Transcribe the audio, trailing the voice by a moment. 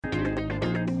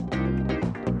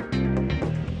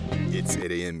It's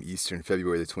 8 a.m. Eastern,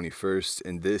 February the 21st,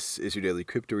 and this is your daily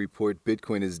crypto report.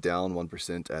 Bitcoin is down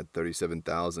 1% at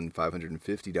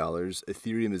 $37,550.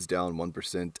 Ethereum is down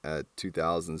 1% at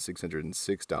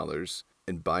 $2,606.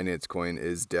 And Binance Coin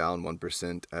is down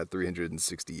 1% at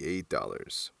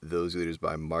 $368. Those leaders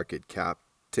by market cap.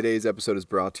 Today's episode is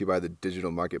brought to you by the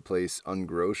digital marketplace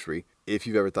Ungrocery. If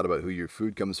you've ever thought about who your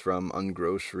food comes from,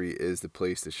 Ungrocery is the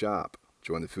place to shop.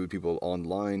 Join the food people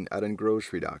online at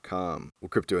ungrocery.com. Well,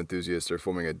 crypto enthusiasts are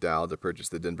forming a DAO to purchase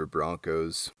the Denver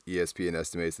Broncos. ESPN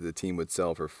estimates that the team would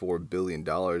sell for $4 billion,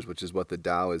 which is what the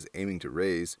DAO is aiming to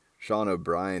raise. Sean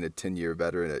O'Brien, a 10-year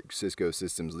veteran at Cisco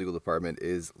Systems legal department,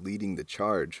 is leading the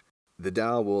charge. The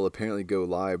DAO will apparently go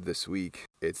live this week.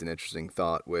 It's an interesting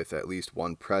thought with at least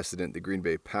one precedent. The Green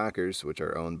Bay Packers, which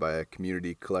are owned by a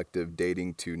community collective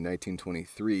dating to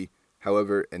 1923.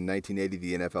 However, in 1980,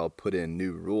 the NFL put in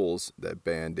new rules that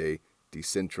banned a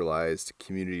decentralized,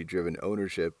 community-driven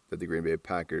ownership that the Green Bay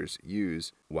Packers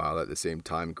use, while at the same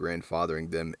time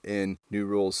grandfathering them in. New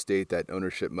rules state that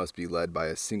ownership must be led by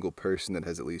a single person that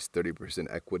has at least 30%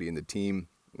 equity in the team,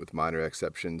 with minor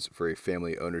exceptions for a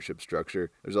family ownership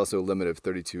structure. There's also a limit of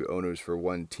 32 owners for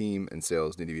one team, and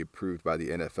sales need to be approved by the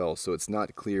NFL, so it's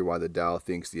not clear why the DAO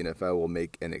thinks the NFL will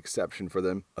make an exception for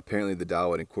them. Apparently, the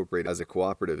DAO would incorporate as a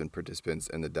cooperative, and participants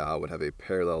in the DAO would have a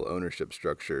parallel ownership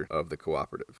structure of the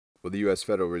cooperative. Well, the U.S.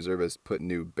 Federal Reserve has put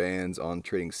new bans on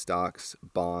trading stocks,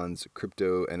 bonds,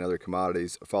 crypto, and other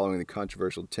commodities following the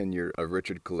controversial tenure of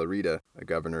Richard Clarida, a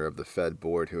governor of the Fed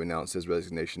board who announced his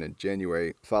resignation in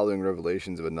January following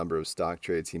revelations of a number of stock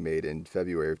trades he made in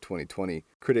February of 2020.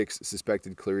 Critics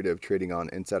suspected Clarida of trading on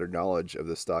insider knowledge of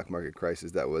the stock market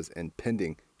crisis that was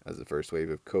impending as the first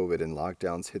wave of COVID and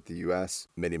lockdowns hit the U.S.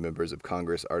 Many members of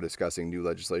Congress are discussing new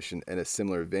legislation in a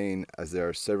similar vein, as there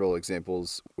are several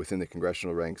examples within the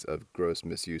congressional ranks of gross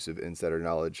misuse of insider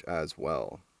knowledge as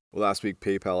well. Well, last week,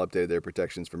 PayPal updated their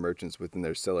protections for merchants within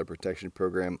their seller protection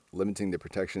program, limiting the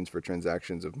protections for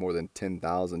transactions of more than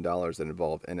 $10,000 that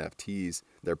involve NFTs.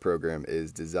 Their program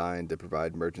is designed to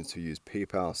provide merchants who use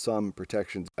PayPal some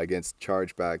protections against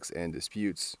chargebacks and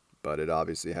disputes, but it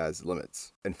obviously has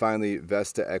limits. And finally,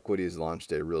 Vesta Equity has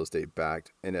launched a real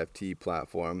estate-backed NFT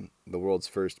platform, the world's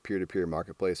first peer-to-peer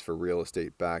marketplace for real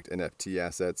estate-backed NFT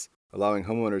assets, allowing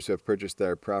homeowners who have purchased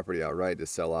their property outright to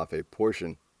sell off a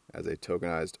portion as a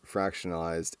tokenized,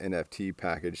 fractionalized NFT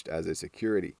packaged as a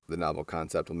security. The novel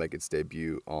concept will make its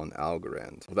debut on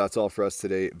Algorand. Well, that's all for us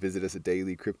today. Visit us at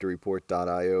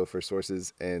dailycryptoreport.io for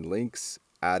sources and links.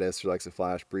 Add us for Alexa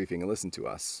Flash Briefing and listen to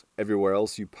us everywhere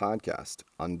else you podcast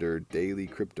under Daily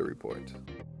Crypto Report.